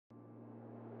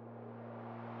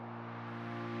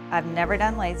I've never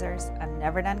done lasers, I've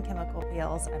never done chemical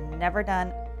peels, I've never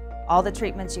done all the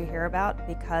treatments you hear about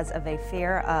because of a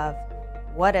fear of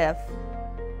what if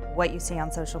what you see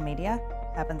on social media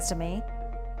happens to me.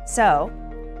 So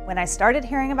when I started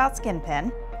hearing about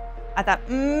SkinPen, I thought,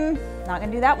 not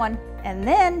gonna do that one. And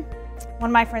then one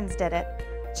of my friends did it.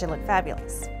 She looked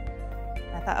fabulous.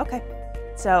 And I thought, okay.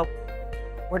 So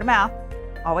word of mouth,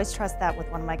 always trust that with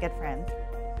one of my good friends.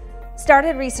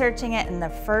 Started researching it, and the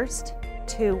first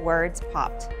 2 words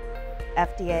popped: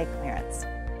 FDA clearance.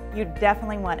 You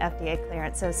definitely want FDA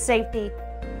clearance. So safety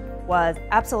was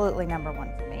absolutely number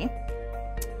 1 for me.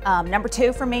 Number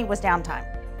 2 for me was downtime.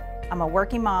 I'm a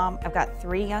working mom. I've got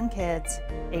 3 young kids,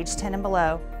 age 10 and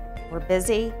below. We're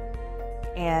busy,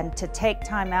 and to take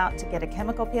time out to get a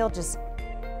chemical peel just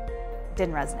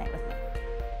didn't resonate with me.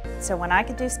 So when I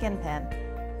could do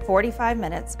SkinPen, 45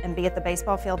 minutes, and be at the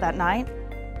baseball field that night,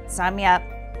 sign me up.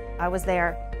 I was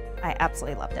there. I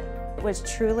absolutely loved it. It was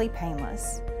truly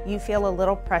painless. You feel a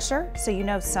little pressure, so you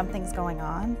know something's going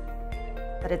on,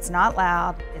 but it's not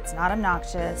loud, it's not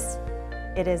obnoxious.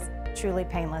 It is truly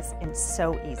painless and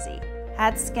so easy.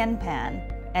 Had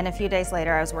SkinPen, and a few days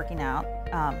later I was working out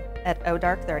at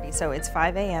dark 30, so it's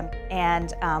 5 a.m.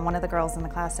 And one of the girls in the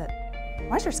class said,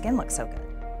 "Why does your skin look so good?"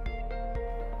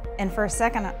 And for a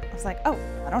second I was like, oh,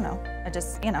 I don't know. I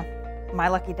just, my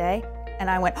lucky day. And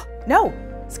I went, no,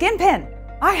 SkinPen.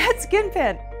 I had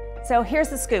SkinPen. So here's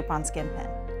the scoop on SkinPen.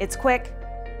 It's quick,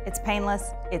 it's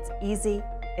painless, it's easy,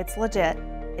 it's legit.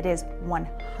 It is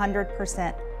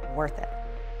 100% worth it.